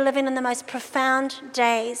think we're living in the most profound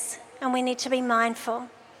days, and we need to be mindful,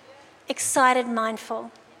 excited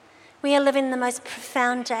mindful. We are living in the most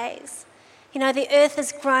profound days. You know, the earth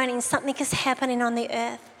is groaning, something is happening on the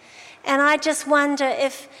earth. And I just wonder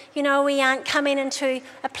if, you know, we aren't coming into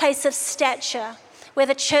a place of stature where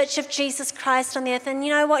the Church of Jesus Christ on the earth, and you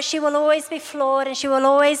know what, she will always be flawed and she will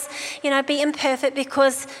always, you know, be imperfect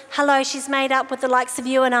because, hello, she's made up with the likes of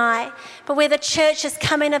you and I. But where the church is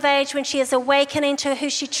coming of age, when she is awakening to who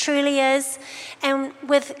she truly is, and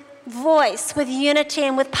with voice, with unity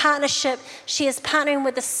and with partnership, she is partnering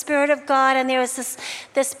with the Spirit of God, and there is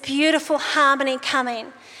this beautiful harmony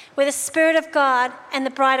coming where the Spirit of God and the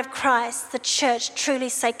bride of Christ, the church, truly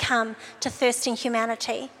say come to thirsting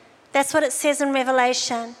humanity. That's what it says in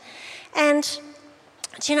Revelation. And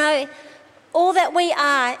do you know, all that we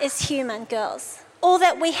are is human, girls. All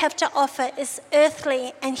that we have to offer is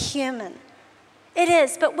earthly and human. It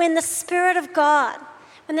is, but when the Spirit of God,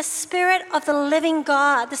 when the Spirit of the living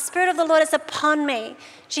God, the Spirit of the Lord is upon me,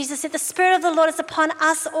 Jesus said, the Spirit of the Lord is upon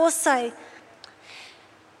us also.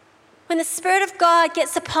 When the Spirit of God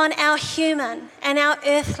gets upon our human and our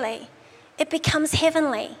earthly, it becomes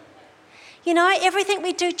heavenly. You know, everything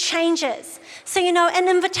we do changes. So, you know, an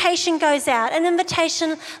invitation goes out, an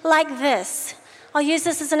invitation like this. I'll use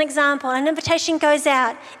this as an example. An invitation goes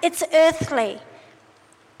out. It's earthly.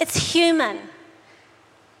 It's human.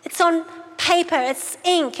 It's on paper. It's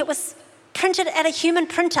ink. It was printed at a human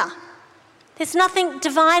printer. There's nothing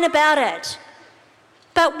divine about it.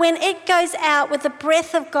 But when it goes out with the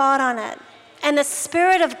breath of God on it and the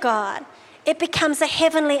Spirit of God, it becomes a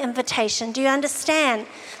heavenly invitation. Do you understand?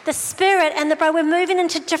 The Spirit and the bride, we're moving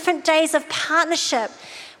into different days of partnership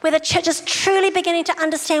where the church is truly beginning to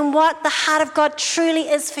understand what the heart of God truly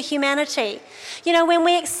is for humanity. You know, when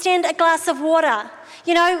we extend a glass of water,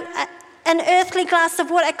 you know, an earthly glass of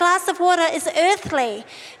water, a glass of water is earthly.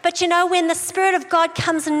 But you know, when the Spirit of God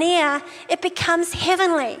comes near, it becomes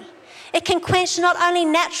heavenly. It can quench not only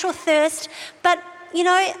natural thirst, but, you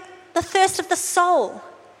know, the thirst of the soul.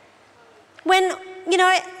 When, you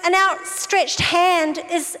know, an outstretched hand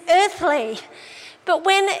is earthly, but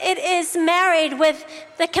when it is married with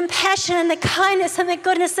the compassion and the kindness and the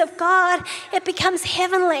goodness of God, it becomes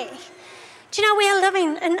heavenly. Do you know, we are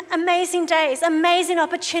living in amazing days, amazing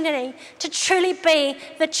opportunity to truly be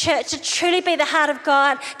the church, to truly be the heart of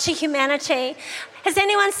God to humanity. Has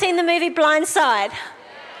anyone seen the movie Blind Side?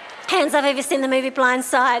 Hands up if you've seen the movie Blind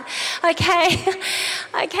Side. Okay,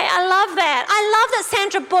 I love that. I love that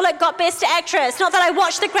Sandra Bullock got Best Actress. Not that I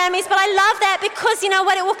watched the Grammys, but I love that because, you know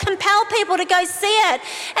what, it will compel people to go see it.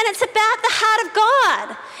 And it's about the heart of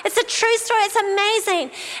God. It's a true story. It's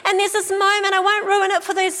amazing. And there's this moment, I won't ruin it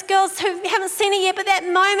for those girls who haven't seen it yet, but that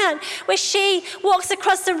moment where she walks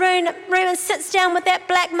across the room and sits down with that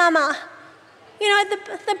black mama. You know,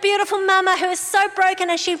 the beautiful mama who is so broken,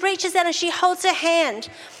 and she reaches out and she holds her hand.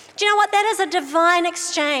 Do you know what? That is a divine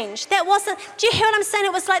exchange. That wasn't, do you hear what I'm saying?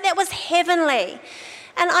 It was like, that was heavenly.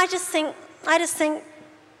 And I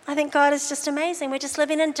think God is just amazing. We're just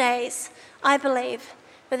living in days, I believe,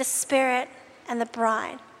 where the Spirit and the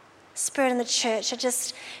bride, Spirit and the church are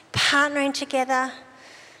just partnering together,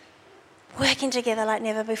 working together like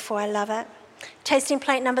never before. I love it. Tasting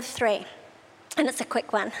plate number 3, and it's a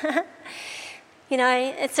quick one. You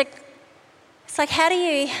know, it's like, how do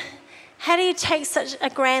you take such a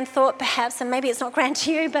grand thought, perhaps, and maybe it's not grand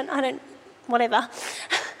to you, but whatever.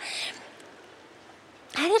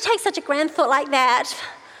 How do you take such a grand thought like that,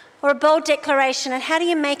 or a bold declaration, and how do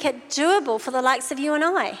you make it doable for the likes of you and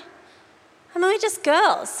I? I mean, we're just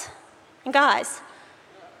girls and guys.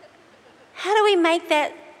 How do we make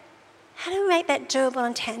that doable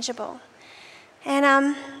and tangible?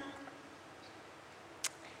 And,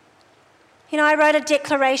 you know, I wrote a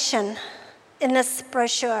declaration in this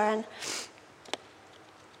brochure, and,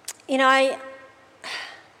 you know,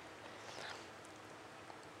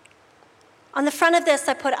 on the front of this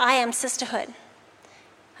I put, I am sisterhood.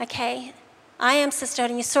 Okay, I am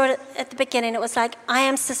sisterhood, and you saw it at the beginning. It was like, I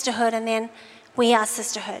am sisterhood, and then we are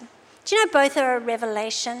sisterhood. Do you know both are a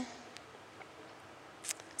revelation?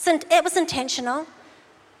 So it was intentional.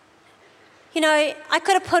 You know, I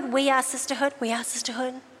could have put, we are sisterhood,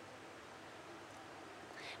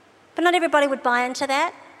 but not everybody would buy into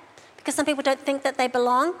that, because some people don't think that they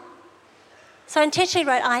belong. So I intentionally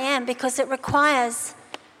wrote I am, because it requires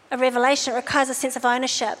a revelation. It requires a sense of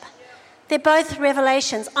ownership. They're both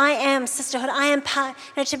revelations. I am sisterhood. I am part,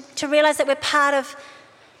 you know, to realize that we're part of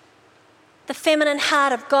the feminine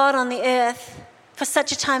heart of God on the earth for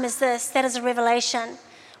such a time as this. That is a revelation.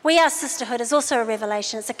 We are sisterhood is also a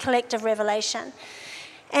revelation. It's a collective revelation.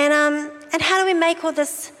 And how do we make all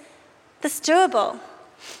this doable?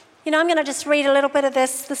 You know, I'm going to just read a little bit of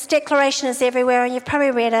this. This declaration is everywhere, and you've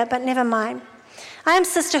probably read it, but never mind. I am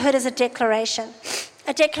sisterhood is a declaration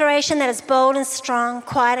that is bold and strong,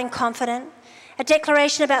 quiet and confident, a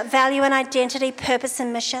declaration about value and identity, purpose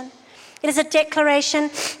and mission. It is a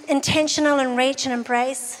declaration intentional in reach and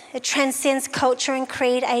embrace. It transcends culture and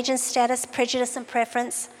creed, age and status, prejudice and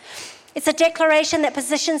preference. It's a declaration that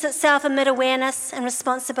positions itself amid awareness and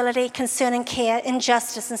responsibility, concern and care,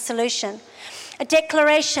 injustice and solution. A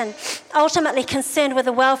declaration ultimately concerned with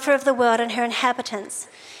the welfare of the world and her inhabitants.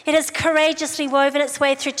 It has courageously woven its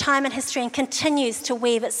way through time and history and continues to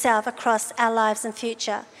weave itself across our lives and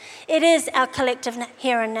future. It is our collective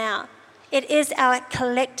here and now. It is our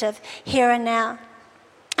collective here and now,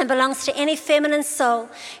 and belongs to any feminine soul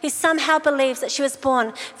who somehow believes that she was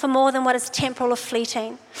born for more than what is temporal or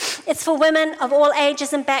fleeting. It's for women of all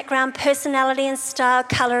ages and background, personality and style,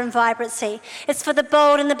 colour and vibrancy. It's for the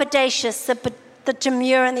bold and the bodacious, the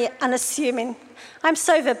demure and the unassuming. I'm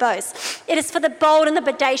so verbose. It is for the bold and the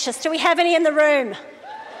bodacious. Do we have any in the room?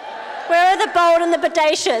 Where are the bold and the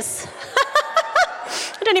bodacious?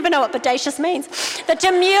 I don't even know what bodacious means. The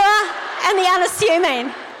demure and the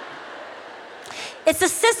unassuming. It's a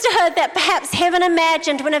sisterhood that perhaps heaven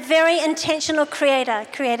imagined when a very intentional creator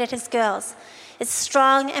created his girls. It's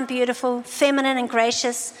strong and beautiful, feminine and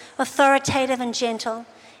gracious, authoritative and gentle,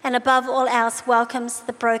 and above all else welcomes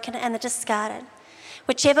the broken and the discarded.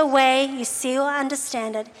 Whichever way you see or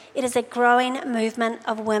understand it, it is a growing movement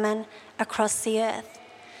of women across the earth.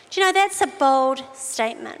 Do you know, that's a bold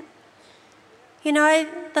statement. You know,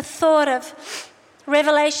 the thought of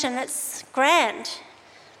revelation, it's grand.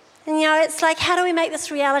 And, you know, it's like, how do we make this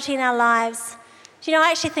reality in our lives? Do you know, I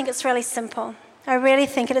actually think it's really simple. I really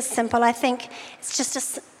think it is simple. I think it's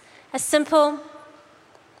just a simple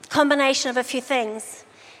combination of a few things.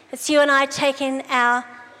 It's you and I taking our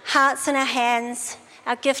hearts in our hands,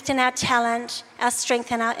 our gift and our talent, our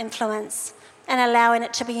strength and our influence, and allowing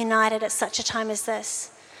it to be united at such a time as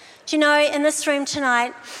this. Do you know, in this room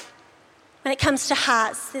tonight, when it comes to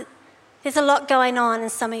hearts, there's a lot going on in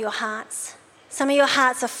some of your hearts. Some of your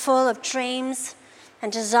hearts are full of dreams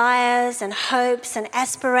and desires and hopes and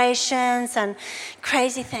aspirations and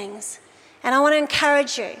crazy things. And I want to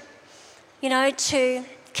encourage you, you know, to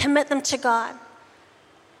commit them to God.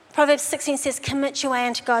 Proverbs 16 says, commit your way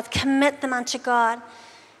unto God. Commit them unto God.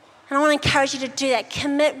 And I want to encourage you to do that.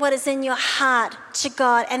 Commit what is in your heart to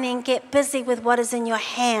God and then get busy with what is in your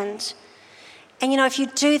hand. And if you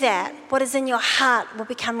do that, what is in your heart will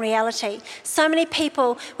become reality. So many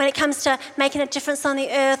people, when it comes to making a difference on the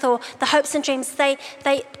earth or the hopes and dreams, they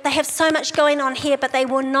have so much going on here, but they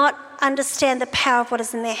will not understand the power of what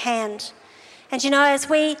is in their hand. And as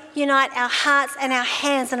we unite our hearts and our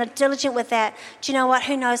hands and are diligent with that, do you know what?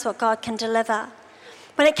 Who knows what God can deliver?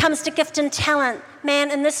 When it comes to gift and talent,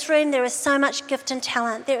 man, in this room there is so much gift and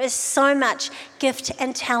talent. There is so much gift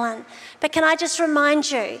and talent. But can I just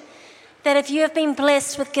remind you that if you have been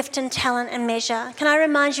blessed with gift and talent and measure, can I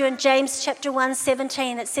remind you in James chapter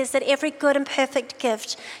 1:17, it says that every good and perfect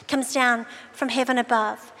gift comes down from heaven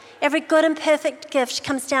above. Every good and perfect gift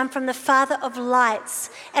comes down from the Father of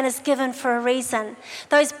lights and is given for a reason.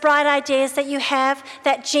 Those bright ideas that you have,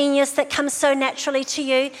 that genius that comes so naturally to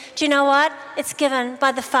you, do you know what? It's given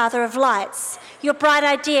by the Father of lights. Your bright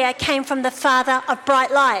idea came from the Father of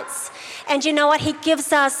bright lights. And you know what? He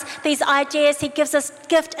gives us these ideas. He gives us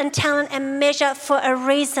gift and talent and measure for a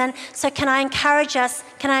reason. So can I encourage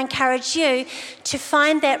you to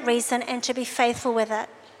find that reason and to be faithful with it?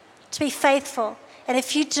 To be faithful. And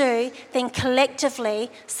if you do, then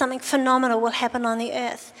collectively, something phenomenal will happen on the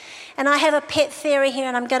earth. And I have a pet theory here,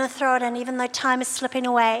 and I'm going to throw it in, even though time is slipping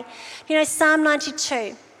away. Psalm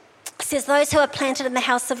 92 says, those who are planted in the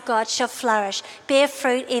house of God shall flourish, bear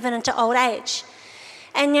fruit even into old age.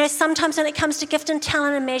 And, sometimes when it comes to gift and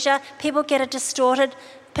talent and measure, people get a distorted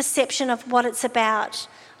perception of what it's about.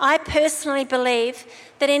 I personally believe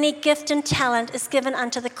that any gift and talent is given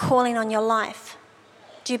unto the calling on your life.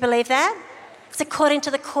 Do you believe that? It's according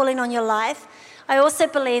to the calling on your life. I also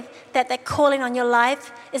believe that that calling on your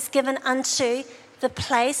life is given unto the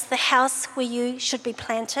place, the house where you should be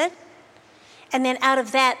planted. And then out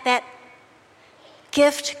of that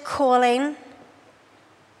gift, calling,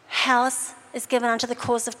 house is given unto the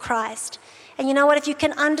cause of Christ. And you know what? If you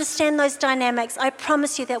can understand those dynamics, I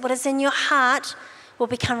promise you that what is in your heart will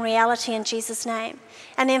become reality in Jesus' name.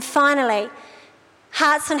 And then finally,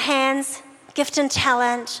 hearts and hands, gift and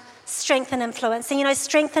talent, strength and influence. And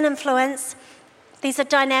strength and influence, these are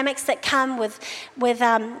dynamics that come with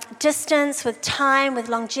distance, with time, with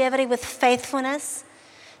longevity, with faithfulness.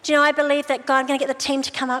 Do I believe that God, I'm going to get the team to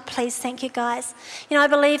come up, please. Thank you, guys. I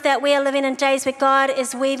believe that we are living in days where God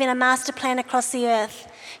is weaving a master plan across the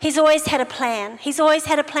earth. He's always had a plan. He's always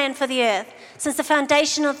had a plan for the earth. Since the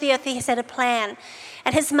foundation of the earth, he has had a plan.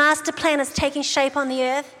 And his master plan is taking shape on the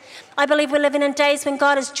earth. I believe we're living in days when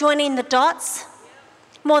God is joining the dots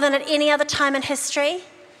more than at any other time in history,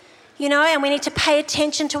 and we need to pay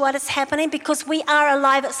attention to what is happening because we are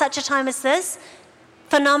alive at such a time as this.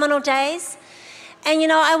 Phenomenal days.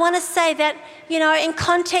 And, I want to say that, in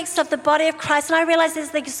context of the body of Christ, and I realize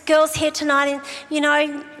there's these girls here tonight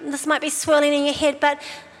and, this might be swirling in your head, but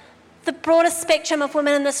the broader spectrum of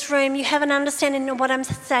women in this room, you have an understanding of what I'm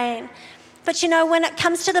saying. But, when it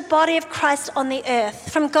comes to the body of Christ on the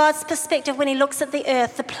earth, from God's perspective, when he looks at the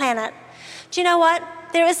earth, the planet, do you know what?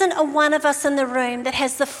 There isn't a one of us in the room that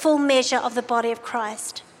has the full measure of the body of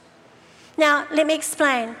Christ. Now, let me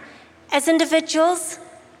explain. As individuals,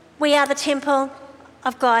 we are the temple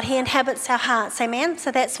of God. He inhabits our hearts, amen?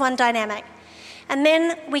 So that's one dynamic. And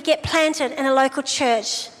then we get planted in a local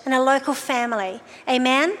church, in a local family,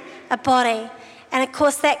 amen? A body. And of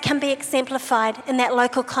course, that can be exemplified in that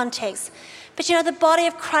local context. But the body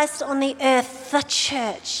of Christ on the earth, the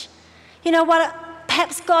church, what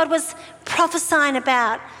perhaps God was prophesying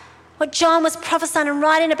about, what John was prophesying and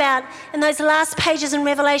writing about in those last pages in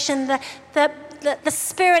Revelation, the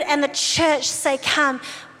Spirit and the church say, come.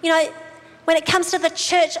 When it comes to the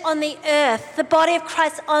church on the earth, the body of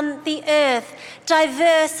Christ on the earth,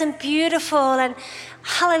 diverse and beautiful and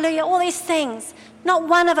hallelujah, all these things, not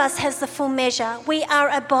one of us has the full measure. We are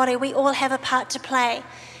a body. We all have a part to play.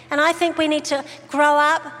 And I think we need to grow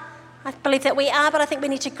up. I believe that we are, but I think we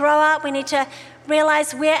need to grow up. We need to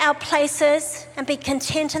realize where our place is and be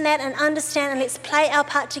content in that and understand, and let's play our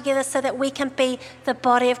part together so that we can be the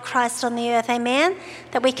body of Christ on the earth, amen?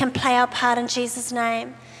 That we can play our part in Jesus'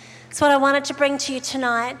 name. That's what I wanted to bring to you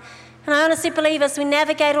tonight. And I honestly believe as we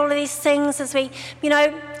navigate all of these things, as we,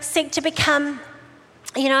 seek to become,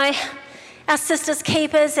 our sisters'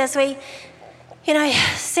 keepers, as we,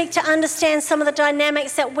 seek to understand some of the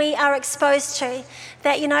dynamics that we are exposed to,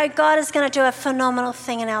 that, God is going to do a phenomenal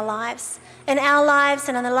thing in our lives and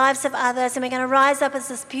in the lives of others, and we're going to rise up as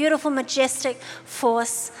this beautiful, majestic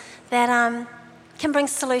force that can bring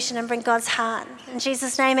solution and bring God's heart. In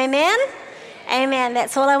Jesus' name, amen? Amen.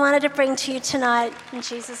 That's all I wanted to bring to you tonight, in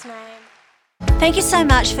Jesus' name. Thank you so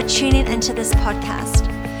much for tuning into this podcast.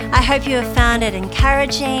 I hope you have found it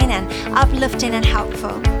encouraging and uplifting and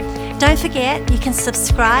helpful. Don't forget, you can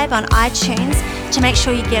subscribe on iTunes to make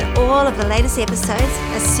sure you get all of the latest episodes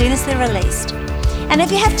as soon as they're released. And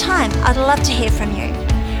if you have time, I'd love to hear from you.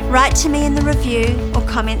 Write to me in the review or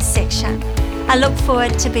comments section. I look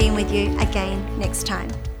forward to being with you again next time.